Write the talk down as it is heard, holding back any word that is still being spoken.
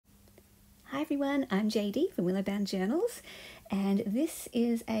Hi everyone, I'm JD from Willowbound Journals, and this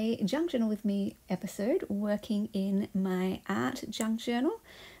is a Junk Journal with Me episode working in my art junk journal.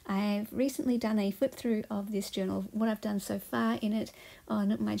 I've recently done a flip through of this journal, what I've done so far in it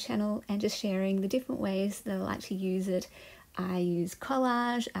on my channel, and just sharing the different ways that I like to use it. I use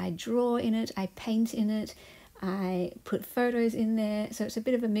collage, I draw in it, I paint in it, I put photos in there, so it's a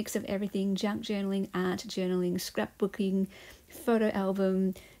bit of a mix of everything: junk journaling, art journaling, scrapbooking, photo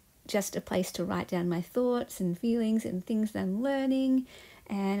album, just a place to write down my thoughts and feelings and things that I'm learning.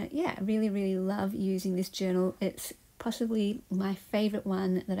 And yeah, I really love using this journal. It's possibly my favorite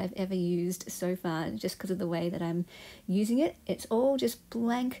one that I've ever used so far, just because of the way that I'm using it. It's all just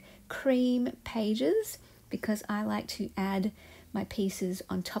blank cream pages because I like to add my pieces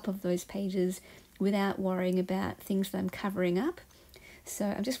on top of those pages without worrying about things that I'm covering up. So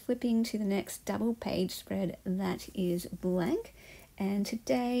I'm just flipping to the next double page spread that is blank. And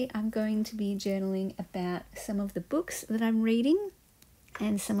today I'm going to be journaling about some of the books that I'm reading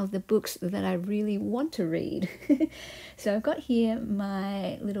and some of the books that I really want to read. So I've got here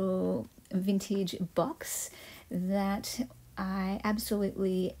my little vintage box that I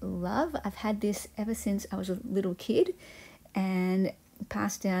absolutely love. I've had this ever since I was a little kid and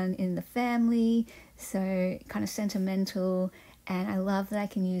passed down in the family, so kind of sentimental, and I love that I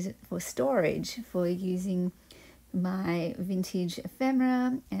can use it for storage, for using my vintage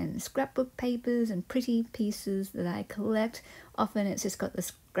ephemera and scrapbook papers and pretty pieces that I collect. Often it's just got the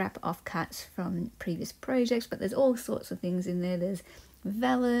scrap offcuts from previous projects, but there's all sorts of things in there. There's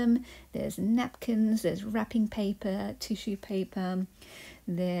vellum, there's napkins, there's wrapping paper, tissue paper,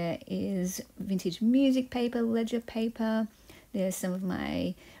 there is vintage music paper, ledger paper, there's some of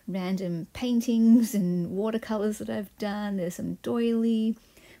my random paintings and watercolors that I've done, there's some doily,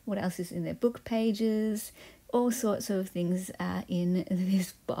 what else is in there, book pages, all sorts of things are in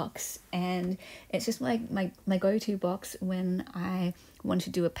this box. And it's just like my go-to box when I want to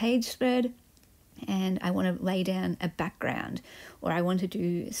do a page spread and I want to lay down a background, or I want to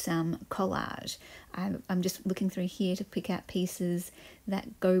do some collage. I'm just looking through here to pick out pieces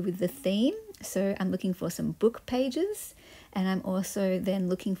that go with the theme. So I'm looking for some book pages, and I'm also then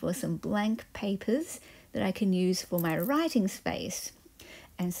looking for some blank papers that I can use for my writing space.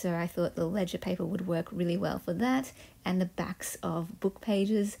 And so I thought the ledger paper would work really well for that, and the backs of book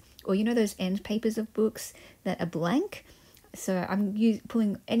pages, or you know those end papers of books that are blank. So I'm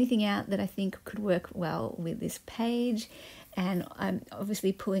pulling anything out that I think could work well with this page, and I'm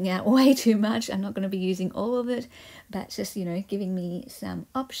obviously pulling out way too much. I'm not going to be using all of it, but just, you know, giving me some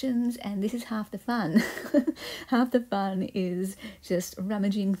options, and this is half the fun. Half the fun is just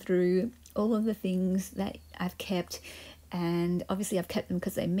rummaging through all of the things that I've kept, and obviously I've kept them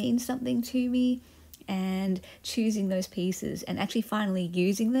because they mean something to me, and choosing those pieces and actually finally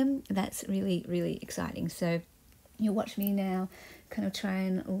using them, that's really exciting. So you'll watch me now kind of try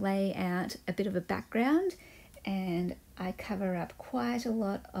and lay out a bit of a background, and I cover up quite a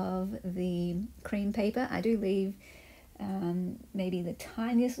lot of the cream paper. I do leave maybe the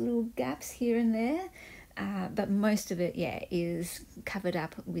tiniest little gaps here and there, but most of it, yeah, is covered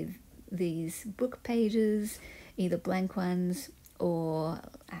up with these book pages, either blank ones or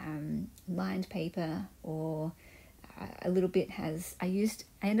lined paper, or a little bit has, I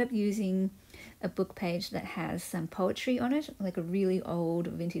end up using a book page that has some poetry on it, like a really old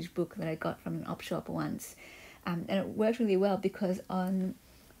vintage book that I got from an op shop once. And it worked really well because on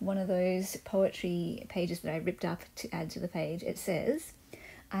one of those poetry pages that I ripped up to add to the page, it says,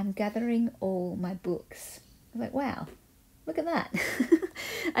 "I'm gathering all my books." I was like, wow, look at that.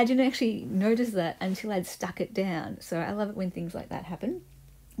 I didn't actually notice that until I'd stuck it down. So I love it when things like that happen.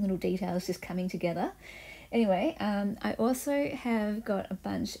 Little details just coming together. Anyway, I also have got a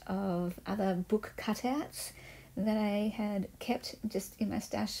bunch of other book cutouts that I had kept just in my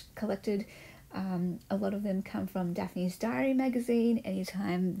stash, collected. A lot of them come from Daphne's Diary magazine.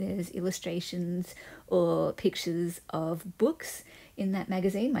 Anytime there's illustrations or pictures of books in that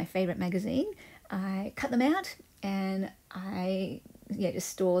magazine, my favorite magazine, I cut them out and I just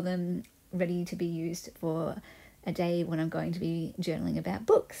store them ready to be used for a day when I'm going to be journaling about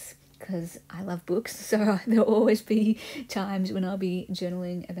books, because I love books, so there'll always be times when I'll be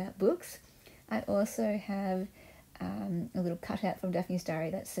journaling about books. I also have a little cutout from Daphne's Diary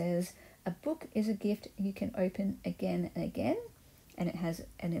that says, "A book is a gift you can open again and again," and it has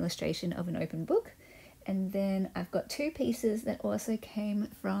an illustration of an open book. And then I've got two pieces that also came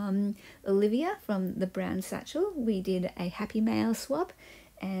from Olivia from the Brown Satchel. We did a Happy Mail swap,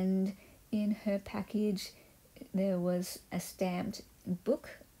 and in her package there was a stamped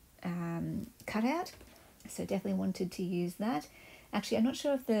book cutout, so definitely wanted to use that. Actually, I'm not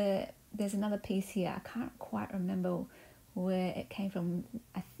sure if the there's another piece here. I can't quite remember where it came from.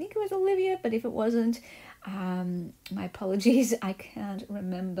 I think it was Olivia, but if it wasn't, my apologies. I can't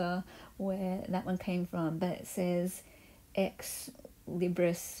remember where that one came from, but it says ex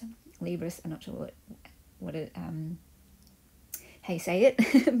libris, I'm not sure what it how you say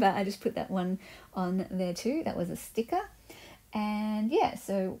it, but I just put that one on there too. That was a sticker. And yeah,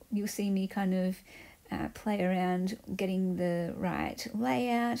 so you'll see me kind of play around getting the right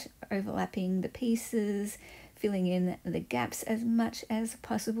layout, overlapping the pieces, filling in the gaps as much as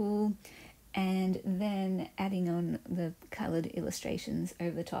possible, and then adding on the coloured illustrations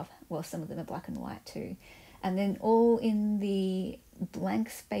over the top. Well, some of them are black and white too. And then all in the blank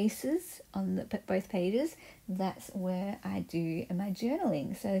spaces on both pages, that's where I do my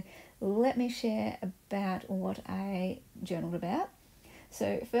journaling. So let me share about what I journaled about.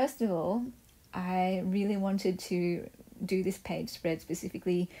 So first of all, I really wanted to do this page spread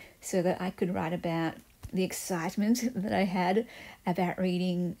specifically so that I could write about the excitement that I had about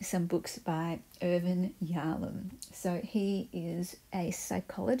reading some books by Irvin Yalom. So he is a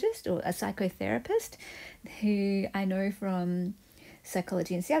psychologist or a psychotherapist who I know from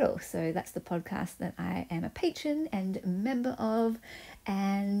Psychology in Seattle. So that's the podcast that I am a patron and member of.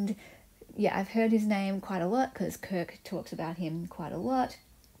 And yeah, I've heard his name quite a lot because Kirk talks about him quite a lot.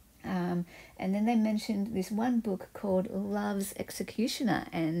 And then they mentioned this one book called Love's Executioner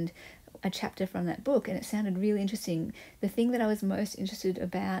and a chapter from that book, and it sounded really interesting. The thing that I was most interested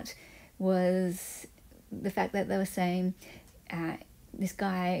about was the fact that they were saying this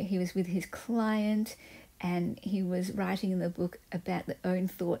guy, he was with his client and he was writing in the book about the own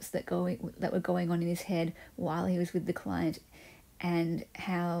thoughts that were going on in his head while he was with the client, and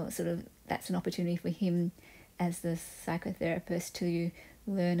how sort of that's an opportunity for him as the psychotherapist to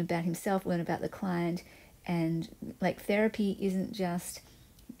learn about himself, learn about the client. And like, therapy isn't just,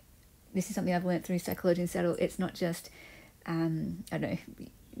 this is something I've learned through Psychology in Seattle, it's not just, I don't know,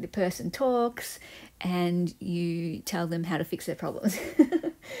 the person talks and you tell them how to fix their problems.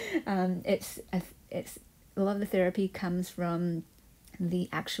 It's a lot of the therapy comes from the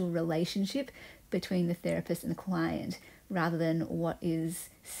actual relationship between the therapist and the client, rather than what is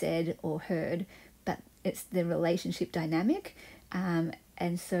said or heard, but it's the relationship dynamic.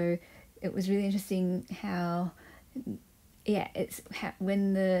 And so it was really interesting how,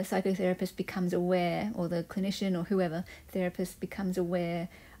 when the psychotherapist becomes aware, or the clinician or whoever therapist becomes aware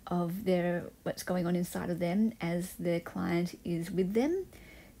of what's going on inside of them as their client is with them,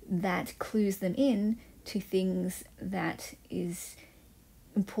 that clues them in to things that is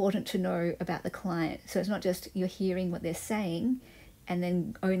important to know about the client. So it's not just you're hearing what they're saying and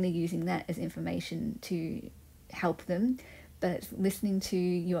then only using that as information to help them, but it's listening to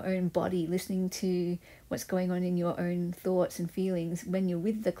your own body, listening to what's going on in your own thoughts and feelings when you're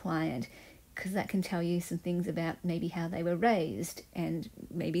with the client, because that can tell you some things about maybe how they were raised, and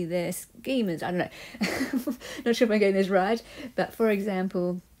maybe they're schemers. I don't know. Not sure if I'm getting this right, but for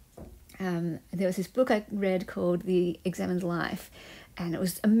example, there was this book I read called The Examined Life, and it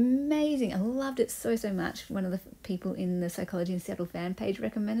was amazing. I loved it so much. One of the people in the Psychology in Seattle fan page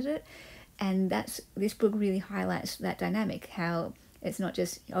recommended it. And this book really highlights that dynamic, how it's not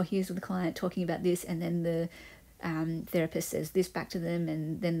just, oh, here's the client talking about this, and then the therapist says this back to them,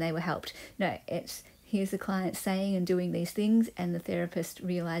 and then they were helped. No, it's here's the client saying and doing these things, and the therapist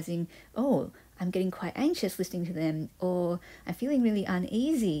realizing, oh, I'm getting quite anxious listening to them, or I'm feeling really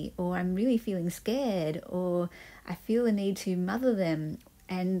uneasy, or I'm really feeling scared, or I feel the need to mother them,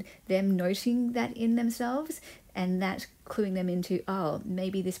 and them noting that in themselves, and that cluing them into, oh,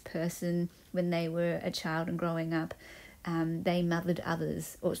 maybe this person, when they were a child and growing up, they mothered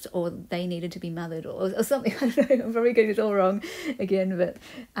others, or they needed to be mothered, or something. I don't know, I'm probably getting this all wrong again, but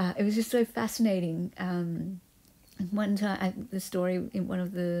it was just so fascinating. One time, the story in one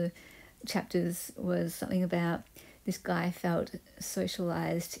of the chapters was something about this guy felt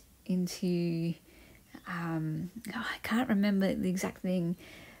socialized into, I can't remember the exact thing,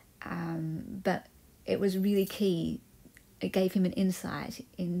 but it was really key. It gave him an insight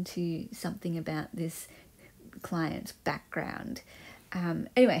into something about this client's background.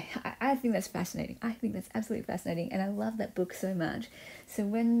 Anyway, I think that's fascinating. I think that's absolutely fascinating, and I love that book so much. So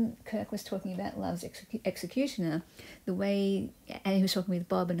when Kirk was talking about Love's Executioner, and he was talking with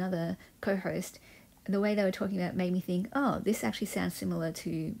Bob, another co-host, the way they were talking about it made me think, oh, this actually sounds similar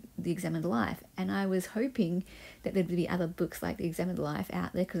to The Examined Life. And I was hoping that there'd be other books like The Examined Life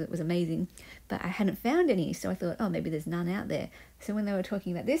out there, because it was amazing, but I hadn't found any. So I thought, oh, maybe there's none out there. So when they were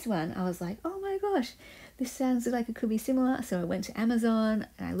talking about this one, I was like, oh my gosh, this sounds like it could be similar. So I went to Amazon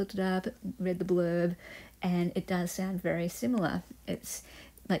and I looked it up, read the blurb, and it does sound very similar. It's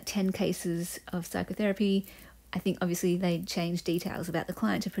like 10 cases of psychotherapy. I think obviously they change details about the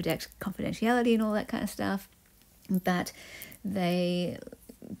client to protect confidentiality and all that kind of stuff, but they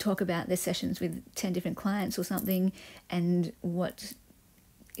talk about their sessions with 10 different clients or something, and what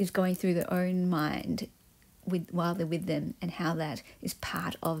is going through their own mind while they're with them, and how that is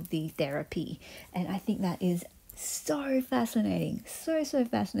part of the therapy. And I think that is so fascinating, so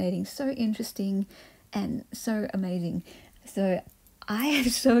fascinating, so interesting, and so amazing. So I am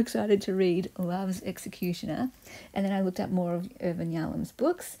so excited to read Love's Executioner. And then I looked up more of Irvin Yalom's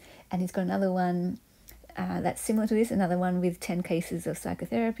books, and he's got another one that's similar to this, another one with 10 cases of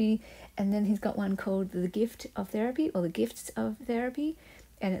psychotherapy. And then he's got one called The Gift of Therapy, or The Gifts of Therapy.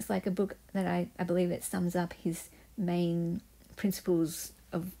 And it's like a book that I believe it sums up his main principles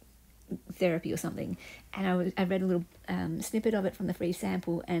of therapy or something. And I read a little snippet of it from the free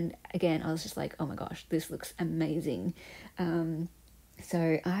sample, and again I was just like, oh my gosh, this looks amazing.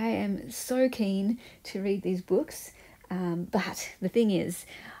 So I am so keen to read these books, but the thing is,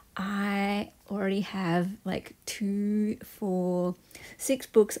 I already have like 2, 4, 6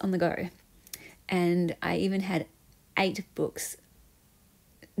 books on the go, and I even had 8 books.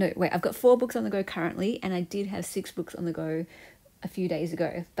 No, wait, I've got 4 books on the go currently, and I did have 6 books on the go a few days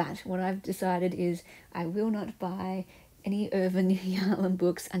ago. But what I've decided is I will not buy any Irvin Yalom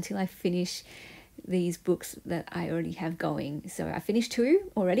books until I finish these books that I already have going. So I finished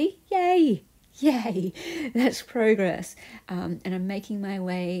 2 already. Yay! That's progress. And I'm making my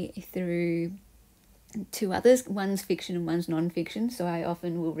way through 2 others. One's fiction and one's non-fiction. So I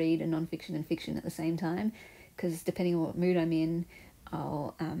often will read a non-fiction and fiction at the same time, because depending on what mood I'm in,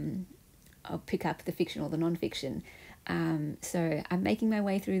 I'll pick up the fiction or the non-fiction. So I'm making my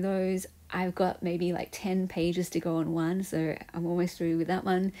way through those. I've got maybe like 10 pages to go on one, so I'm almost through with that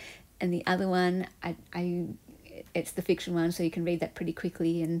one. And the other one, it's the fiction one, so you can read that pretty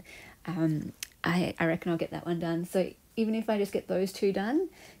quickly, and I reckon I'll get that one done. So even if I just get those 2 done,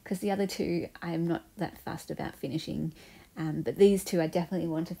 because the other 2 I'm not that fussed about finishing, but these 2 I definitely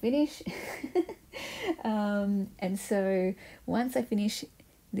want to finish. And so once I finish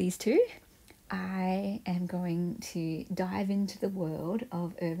these 2, I am going to dive into the world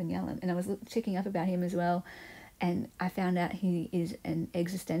of Irvin Yalom. And I was checking up about him as well, and I found out he is an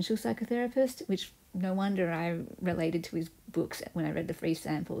existential psychotherapist, which no wonder I related to his books when I read the free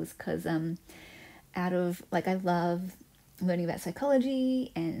samples, because I love learning about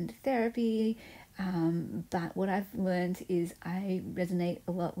psychology and therapy, but what I've learned is I resonate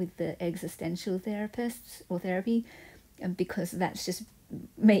a lot with the existential therapists or therapy, because that's just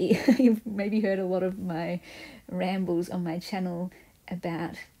me. You've maybe heard a lot of my rambles on my channel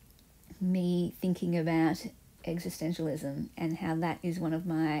about me thinking about existentialism and how that is one of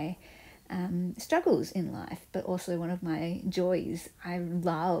my struggles in life, but also one of my joys. I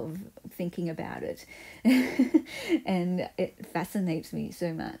love thinking about it and it fascinates me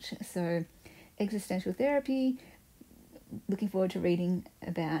so much. So existential therapy, looking forward to reading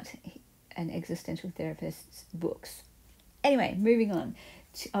about an existential therapist's books. Anyway, moving on.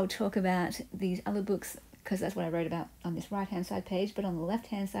 I'll talk about these other books because that's what I wrote about on this right-hand side page, but on the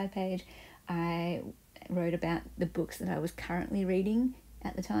left-hand side page, I wrote about the books that I was currently reading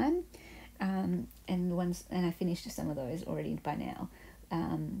at the time, and I finished some of those already by now.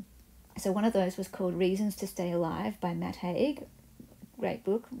 So one of those was called Reasons to Stay Alive by Matt Haig. Great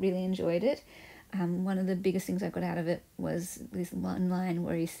book, really enjoyed it. One of the biggest things I got out of it was this one line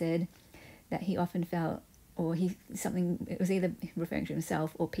where he said that he often felt, it was either referring to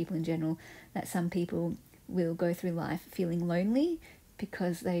himself or people in general, that some people will go through life feeling lonely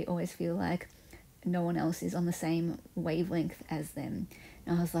because they always feel like no one else is on the same wavelength as them.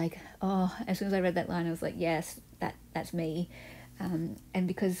 And I was like, oh, as soon as I read that line, I was like, yes, that's me. And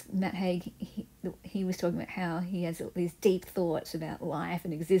because Matt Haig, he was talking about how he has these deep thoughts about life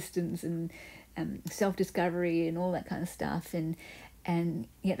and existence and self-discovery and all that kind of stuff. And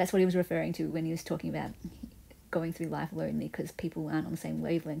yeah, that's what he was referring to when he was talking about going through life lonely, because people aren't on the same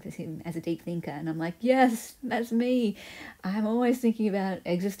wavelength as him as a deep thinker. And I'm like, yes, that's me. I'm always thinking about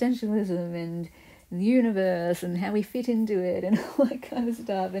existentialism and the universe and how we fit into it and all that kind of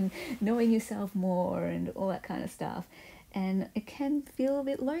stuff, and knowing yourself more and all that kind of stuff. And it can feel a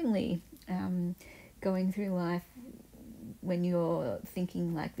bit lonely going through life when you're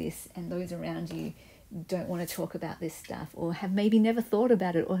thinking like this and those around you don't want to talk about this stuff, or have maybe never thought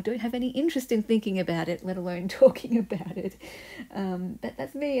about it, or don't have any interest in thinking about it, let alone talking about it. But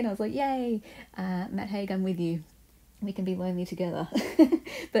that's me, and I was like, yay, Matt Haig, I'm with you. We can be lonely together.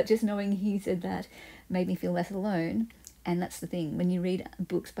 But just knowing he said that made me feel less alone. And that's the thing, when you read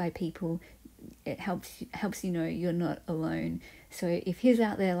books by people it helps you know you're not alone. So if he's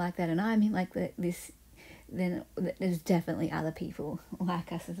out there like that and I'm like this, then there's definitely other people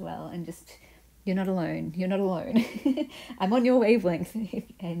like us as well. And just, you're not alone. You're not alone. I'm on your wavelength,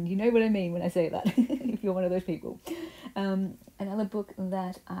 and you know what I mean when I say that, if you're one of those people. Another book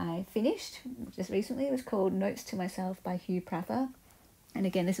that I finished just recently was called Notes to Myself by Hugh Prather. And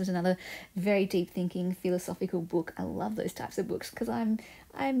again, this was another very deep thinking, philosophical book. I love those types of books because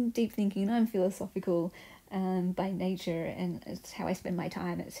I'm deep thinking and I'm philosophical by nature, and it's how I spend my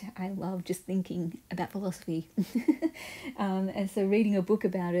time. I love just thinking about philosophy. And so reading a book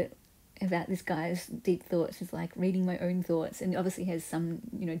about it, about this guy's deep thoughts, is like reading my own thoughts, and obviously has some,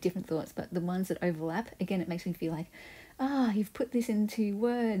 different thoughts, but the ones that overlap, again, it makes me feel like, you've put this into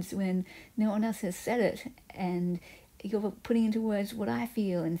words when no one else has said it, and you're putting into words what I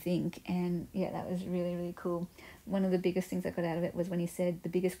feel and think. And yeah, that was really, really cool. One of the biggest things I got out of it was when he said the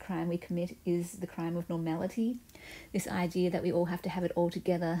biggest crime we commit is the crime of normality. This idea that we all have to have it all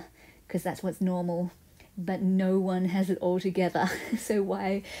together because that's what's normal, but no one has it all together. So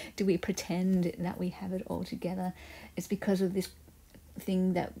why do we pretend that we have it all together? It's because of this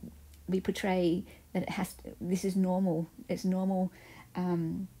thing that we portray, that this is normal. It's normal.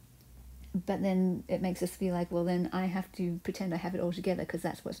 But then it makes us feel like, well, then I have to pretend I have it all together because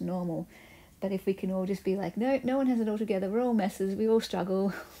that's what's normal. But if we can all just be like, no one has it all together, we're all messes, we all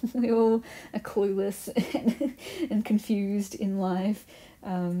struggle, we all are clueless and confused in life.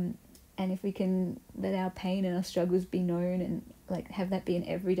 And if we can let our pain and our struggles be known and like have that be an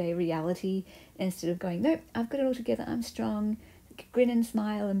everyday reality, instead of going, nope, I've got it all together, I'm strong, grin and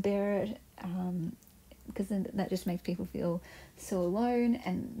smile and bear it, because then that just makes people feel so alone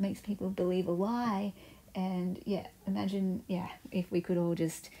and makes people believe a lie. And yeah, imagine, if we could all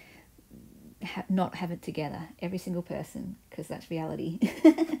just not have it together, every single person, because that's reality.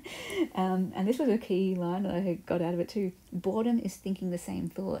 And this was a key line that I got out of it too. Boredom is thinking the same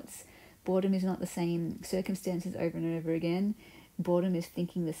thoughts. Boredom is not the same circumstances over and over again. Boredom is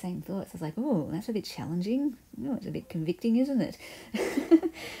thinking the same thoughts. I was like, oh, that's a bit challenging. Oh, it's a bit convicting, isn't it?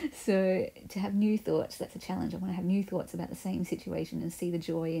 So to have new thoughts, that's a challenge. I want to have new thoughts about the same situation and see the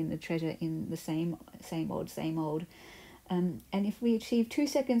joy and the treasure in the same old. And if we achieve 2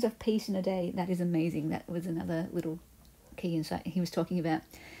 seconds of peace in a day, that is amazing. That was another little key insight. He was talking about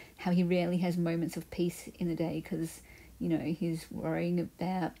how he rarely has moments of peace in a day because, he's worrying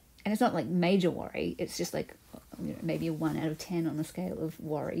about, and it's not like major worry, it's just like maybe a 1 out of 10 on the scale of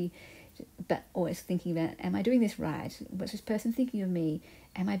worry, but always thinking about, am I doing this right? What's this person thinking of me?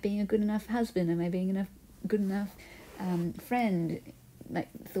 Am I being a good enough husband? Am I being a good enough friend? Like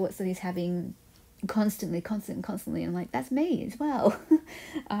thoughts that he's having constantly. And I'm like, that's me as well.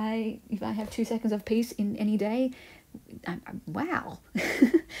 If I have 2 seconds of peace in any day, wow.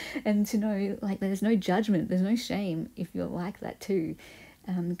 And to know, like, there's no judgment, there's no shame if you're like that too,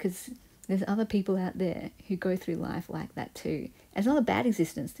 because there's other people out there who go through life like that too. It's not a bad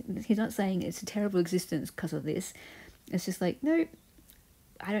existence. He's not saying it's a terrible existence because of this. It's just like, no,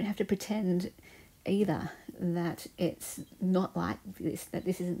 I don't have to pretend either that it's not like this, that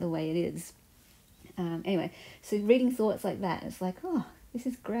this isn't the way it is. Anyway, so reading thoughts like that, it's like, oh, this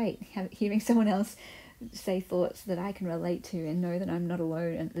is great. Hearing someone else say thoughts that I can relate to and know that I'm not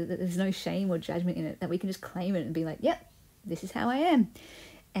alone, and that there's no shame or judgment in it, that we can just claim it and be like, yep, this is how I am.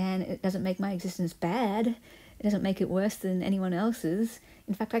 And it doesn't make my existence bad. It doesn't make it worse than anyone else's.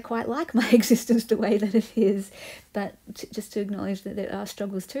 In fact, I quite like my existence the way that it is. But just to acknowledge that there are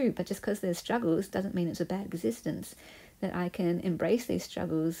struggles too. But just because there's struggles doesn't mean it's a bad existence. That I can embrace these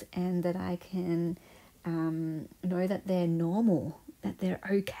struggles and that I can know that they're normal, that they're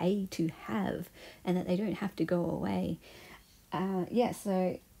okay to have, and that they don't have to go away.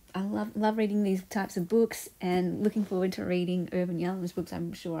 So I love reading these types of books, and looking forward to reading Urban Yalom's books.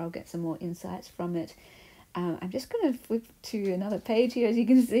 I'm sure I'll get some more insights from it. I'm just going to flip to another page here, as you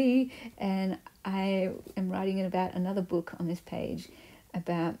can see, and I am writing about another book on this page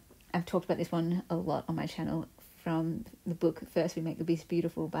I've talked about this one a lot on my channel, from the book First We Make the Beast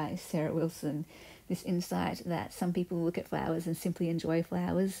Beautiful by Sarah Wilson. This insight that some people look at flowers and simply enjoy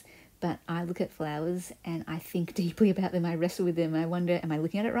flowers, but I look at flowers and I think deeply about them. I wrestle with them. I wonder, am I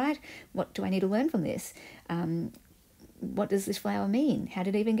looking at it right? What do I need to learn from this? What does this flower mean? How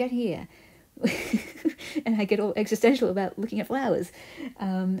did it even get here? And I get all existential about looking at flowers.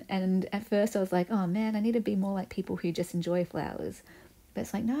 And at first I was like, oh man, I need to be more like people who just enjoy flowers. But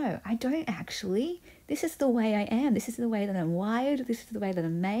it's like, no, I don't actually. This is the way I am. This is the way that I'm wired. This is the way that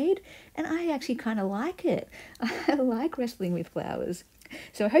I'm made. And I actually kind of like it. I like wrestling with flowers.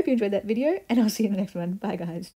 So I hope you enjoyed that video, and I'll see you in the next one. Bye, guys.